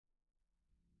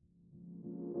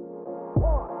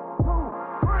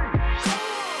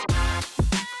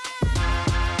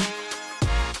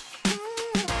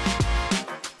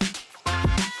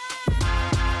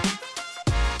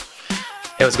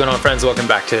Hey, what's going on, friends? Welcome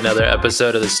back to another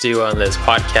episode of the Stew on This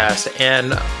podcast.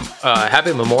 And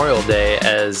happy Memorial Day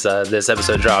as this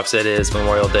episode drops. It is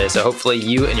Memorial Day. So hopefully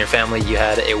you and your family, you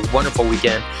had a wonderful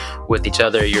weekend with each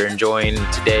other. You're enjoying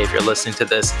today. If you're listening to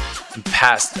this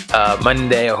past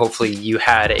Monday, hopefully you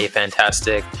had a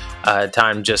fantastic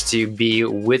time just to be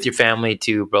with your family,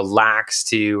 to relax,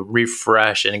 to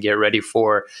refresh, and get ready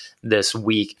for this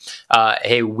week.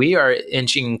 Hey, we are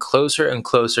inching closer and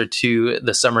closer to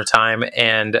the summertime.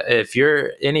 And if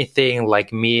you're anything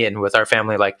like me and with our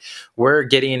family, like we're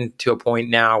getting to a point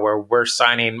now where we're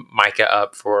signing Micah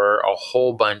up for a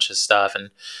whole bunch of stuff.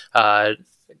 And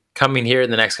coming here in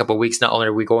the next couple of weeks, not only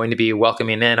are we going to be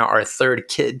welcoming in our third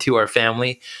kid to our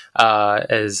family,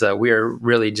 as we are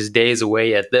really just days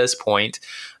away at this point.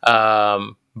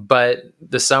 But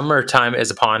the summertime is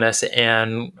upon us,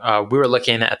 and we were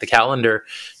looking at the calendar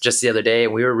just the other day,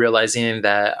 and we were realizing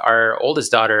that our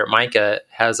oldest daughter, Micah,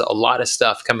 has a lot of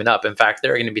stuff coming up. In fact,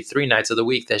 there are going to be 3 nights of the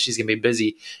week that she's going to be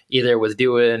busy either with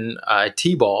doing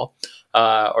T-ball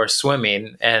or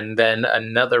swimming, and then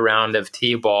another round of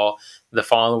T-ball the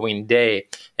following day.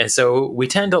 And so we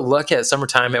tend to look at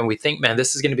summertime and we think, man,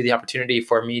 this is going to be the opportunity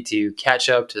for me to catch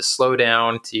up, to slow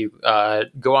down, to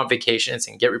go on vacations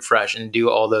and get refreshed and do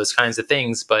all those kinds of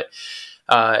things. But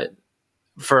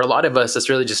for a lot of us, that's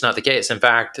really just not the case. In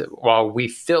fact, while we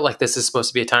feel like this is supposed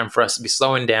to be a time for us to be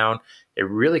slowing down, it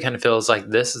really kind of feels like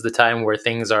this is the time where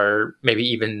things are maybe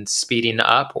even speeding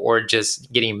up or just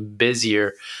getting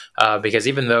busier. Because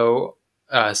even though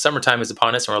summertime is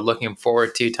upon us and we're looking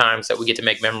forward to times that we get to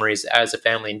make memories as a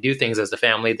family and do things as a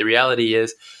family, the reality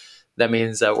is that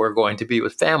means that we're going to be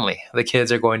with family. The kids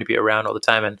are going to be around all the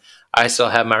time, and I still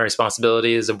have my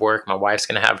responsibilities of work. My wife's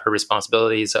going to have her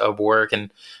responsibilities of work,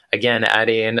 and again,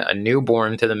 adding a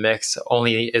newborn to the mix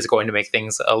only is going to make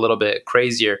things a little bit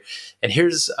crazier. And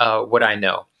here's what I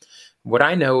know. What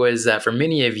I know is that for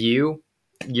many of you,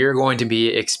 you're going to be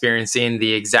experiencing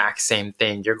the exact same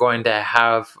thing. You're going to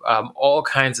have all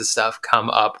kinds of stuff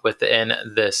come up within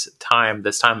this time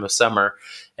of summer.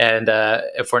 And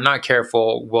if we're not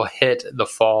careful, we'll hit the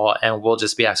fall and we'll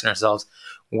just be asking ourselves,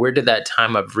 where did that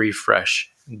time of refresh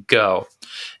go?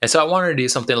 And so I wanted to do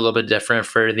something a little bit different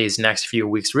for these next few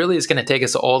weeks. Really, it's going to take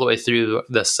us all the way through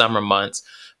the summer months.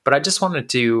 But I just wanted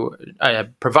to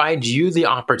provide you the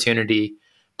opportunity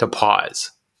to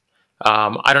pause.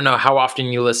 I don't know how often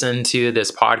you listen to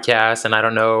this podcast, and I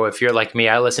don't know if you're like me.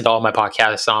 I listen to all my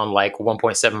podcasts on like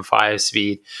 1.75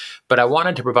 speed, but I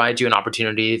wanted to provide you an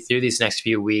opportunity through these next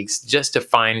few weeks just to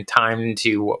find time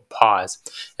to pause.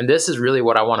 And this is really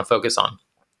what I want to focus on.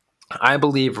 I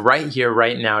believe right here,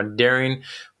 right now, during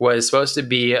what is supposed to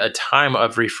be a time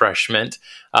of refreshment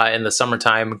in the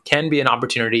summertime, can be an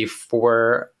opportunity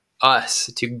for us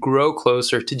to grow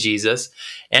closer to Jesus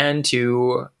and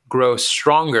to grow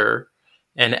stronger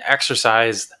and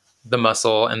exercise the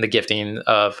muscle and the gifting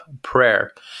of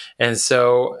prayer. And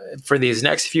so for these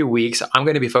next few weeks, I'm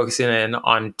going to be focusing in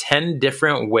on 10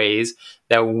 different ways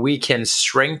that we can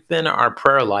strengthen our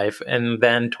prayer life. And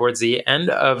then towards the end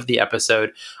of the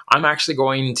episode, I'm actually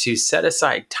going to set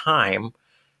aside time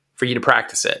for you to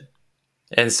practice it.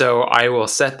 And so I will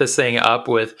set this thing up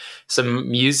with some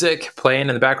music playing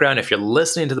in the background. If you're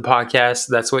listening to the podcast,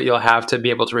 that's what you'll have to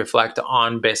be able to reflect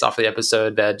on based off of the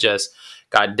episode that just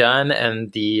got done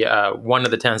and the one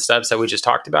of the 10 steps that we just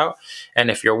talked about.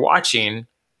 And if you're watching,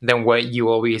 then what you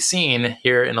will be seeing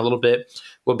here in a little bit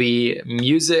will be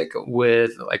music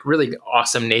with like really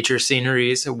awesome nature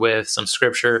sceneries with some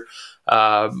scripture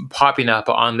popping up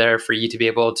on there for you to be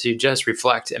able to just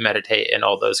reflect and meditate and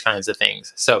all those kinds of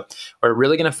things. So we're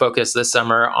really going to focus this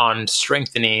summer on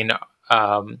strengthening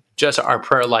just our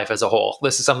prayer life as a whole.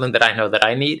 This is something that I know that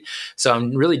I need. So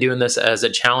I'm really doing this as a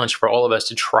challenge for all of us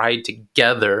to try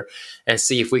together and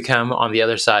see if we come on the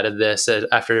other side of this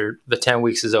after the 10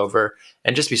 weeks is over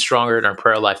and just be stronger in our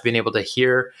prayer life, being able to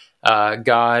hear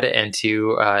God and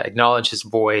to acknowledge his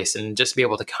voice and just be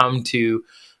able to come to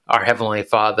our Heavenly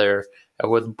Father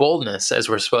with boldness as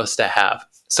we're supposed to have.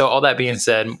 So all that being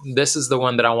said, this is the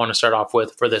one that I want to start off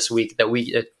with for this week that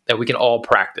we can all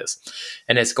practice.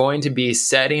 And it's going to be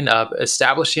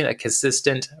establishing a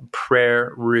consistent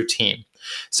prayer routine.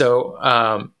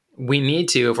 So we need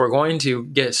to, if we're going to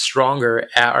get stronger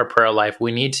at our prayer life,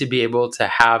 we need to be able to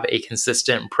have a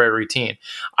consistent prayer routine.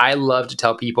 I love to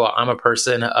tell people I'm a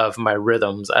person of my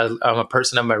rhythms. I'm a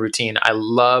person of my routine. I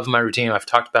love my routine. I've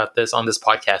talked about this on this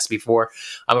podcast before.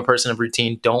 I'm a person of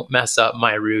routine. Don't mess up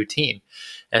my routine.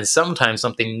 And sometimes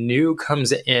something new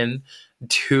comes in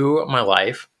to my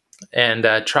life and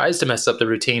tries to mess up the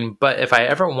routine. But if I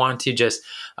ever want to just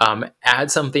add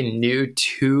something new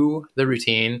to the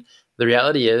routine, The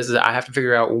reality is that I have to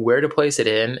figure out where to place it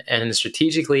in and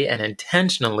strategically and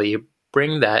intentionally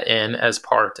bring that in as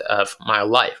part of my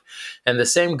life. And the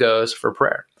same goes for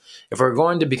prayer. If we're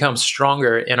going to become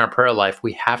stronger in our prayer life,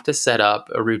 we have to set up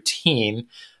a routine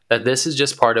that this is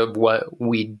just part of what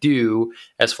we do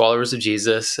as followers of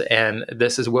Jesus, and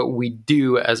this is what we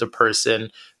do as a person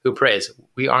who prays.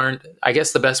 We aren't, I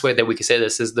guess the best way that we could say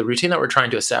this is the routine that we're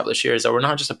trying to establish here is that we're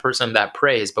not just a person that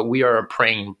prays, but we are a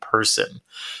praying person.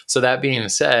 So that being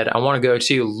said, I want to go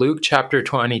to Luke chapter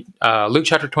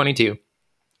 22,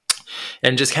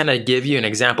 and just kind of give you an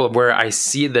example of where I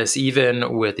see this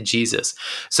even with Jesus.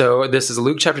 So this is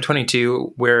Luke chapter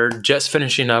 22. We're just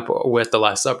finishing up with the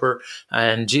Last Supper,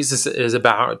 and Jesus is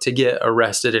about to get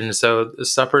arrested. And so the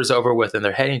supper is over with, and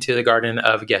they're heading to the Garden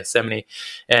of Gethsemane.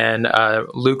 And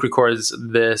Luke records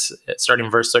this starting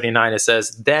in verse 39. It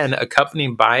says, "Then,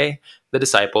 accompanied by the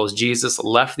disciples, Jesus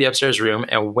left the upstairs room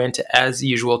and went as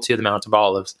usual to the Mount of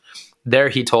Olives. There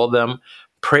he told them,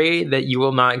 'Pray that you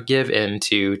will not give in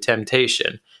to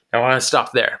temptation.'" Now, I want to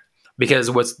stop there because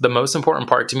what's the most important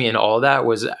part to me in all of that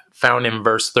was found in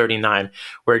verse 39,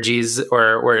 where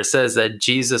where it says that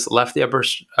Jesus left the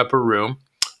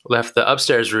left the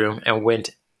upstairs room, and went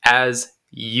as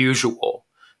usual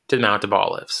to the Mount of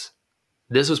Olives.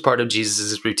 This was part of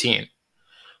Jesus' routine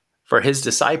for his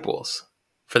disciples,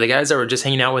 for the guys that were just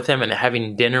hanging out with him and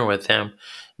having dinner with him.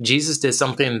 Jesus did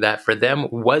something that for them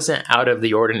wasn't out of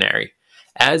the ordinary.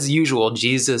 As usual,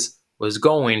 Jesus was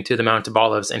going to the Mount of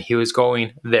Olives, and he was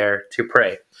going there to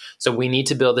pray. So we need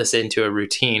to build this into a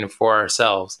routine for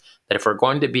ourselves, that if we're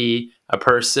going to be a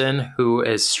person who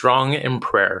is strong in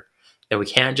prayer, that we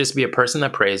can't just be a person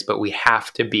that prays, but we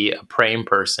have to be a praying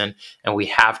person, and we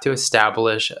have to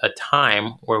establish a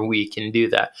time where we can do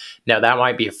that. Now, that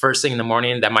might be first thing in the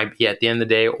morning, that might be at the end of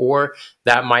the day, or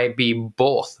that might be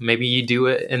both. Maybe you do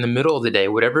it in the middle of the day.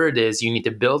 Whatever it is, you need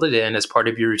to build it in as part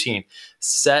of your routine.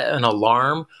 Set an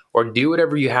alarm or do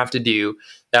whatever you have to do.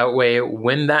 That way,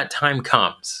 when that time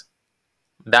comes,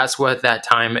 that's what that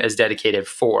time is dedicated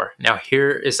for. Now,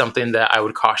 here is something that I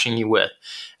would caution you with.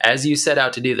 As you set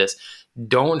out to do this,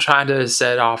 don't try to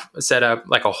set up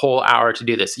like a whole hour to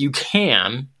do this. You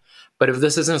can, but if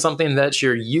this isn't something that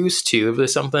you're used to, if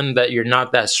it's something that you're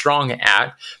not that strong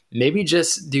at, maybe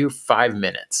just do 5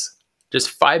 minutes. Just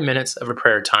 5 minutes of a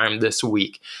prayer time this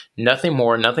week. Nothing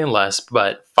more, nothing less,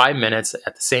 but 5 minutes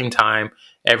at the same time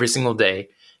every single day.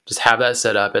 Just have that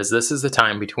set up as this is the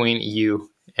time between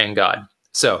you and God.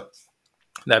 So,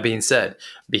 that being said,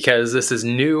 because this is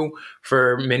new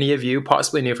for many of you,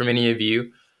 possibly new for many of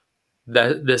you,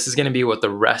 that this is going to be what the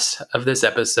rest of this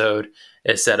episode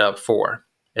is set up for.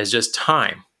 It's just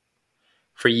time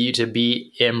for you to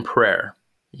be in prayer.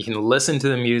 You can listen to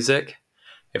the music.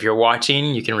 If you're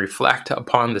watching, you can reflect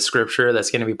upon the scripture that's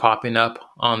going to be popping up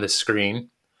on the screen.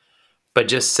 But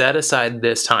just set aside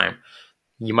this time.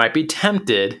 You might be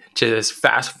tempted to just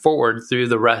fast forward through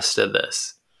the rest of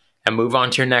this and move on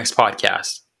to your next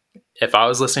podcast. If I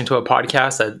was listening to a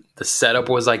podcast that the setup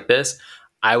was like this,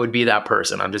 I would be that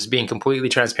person. I'm just being completely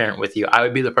transparent with you. I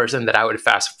would be the person that I would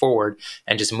fast forward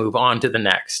and just move on to the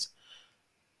next.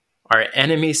 Our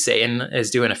enemy, Satan, is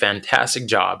doing a fantastic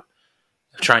job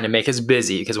of trying to make us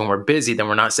busy, because when we're busy, then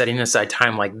we're not setting aside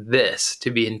time like this to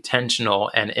be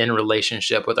intentional and in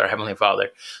relationship with our Heavenly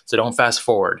Father. So don't fast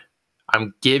forward.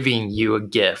 I'm giving you a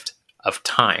gift of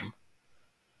time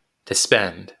to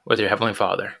spend with your Heavenly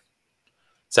Father.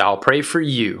 So I'll pray for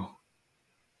you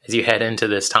as you head into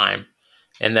this time.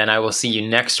 And then I will see you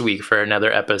next week for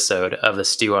another episode of the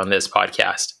Stew on This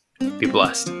podcast. Be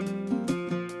blessed.